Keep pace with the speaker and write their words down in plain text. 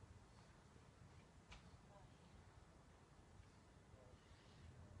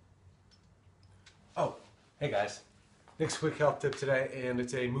Hey guys, next quick health tip today, and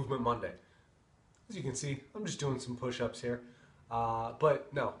it's a Movement Monday. As you can see, I'm just doing some push-ups here. But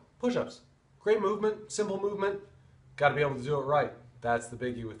no, push-ups. Great movement, simple movement. Got to be able to do it right. That's the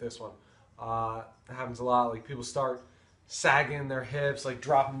biggie with this one. It happens a lot. Like people start sagging their hips, like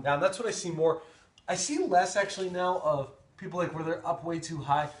dropping down. That's what I see more. I see less actually now of people like where they're up way too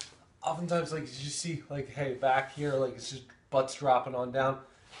high. Oftentimes, like you just see like, hey, back here, like it's just butts dropping on down.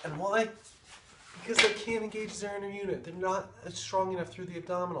 And why? Because they can't engage their inner unit. They're not strong enough through the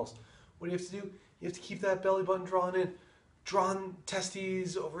abdominals. What do you have to do? You have to keep that belly button drawn in. Drawn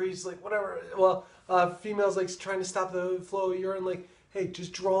testes, ovaries, like whatever. Well, females like trying to stop the flow of urine, like, hey,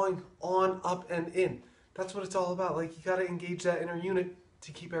 just drawing on, up, and in. That's what it's all about. Like, you got to engage that inner unit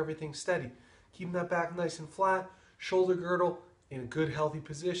to keep everything steady. Keeping that back nice and flat, shoulder girdle in a good, healthy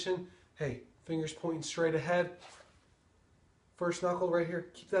position. Hey, fingers pointing straight ahead. First knuckle right here,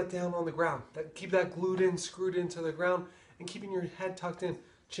 keep that down on the ground. Keep that glued in, screwed into the ground, and keeping your head tucked in,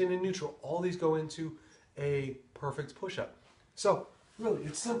 chin in neutral. All these go into a perfect push-up. So, really,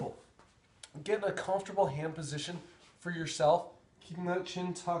 it's simple. Get in a comfortable hand position for yourself, keeping that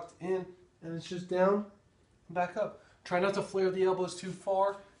chin tucked in, and it's just down and back up. Try not to flare the elbows too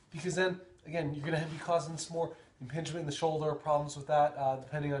far, because then, again, you're going to be causing some more impingement in the shoulder, or problems with that,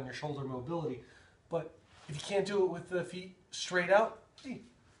 depending on your shoulder mobility. But if you can't do it with the feet straight out, hey,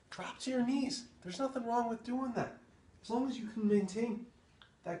 drop to your knees. There's nothing wrong with doing that. As long as you can maintain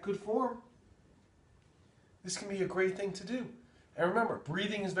that good form, this can be a great thing to do. And remember,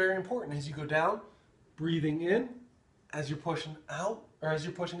 breathing is very important. As you go down, breathing in. As you're pushing out, or as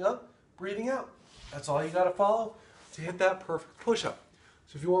you're pushing up, breathing out. That's all you got to follow to hit that perfect push-up.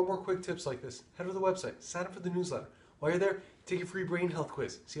 So if you want more quick tips like this, head to the website, sign up for the newsletter. While you're there, take a free brain health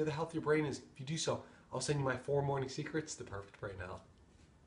quiz. See how the healthy your brain is. If you do so, I'll send you my 4 morning secrets, the perfect brain health.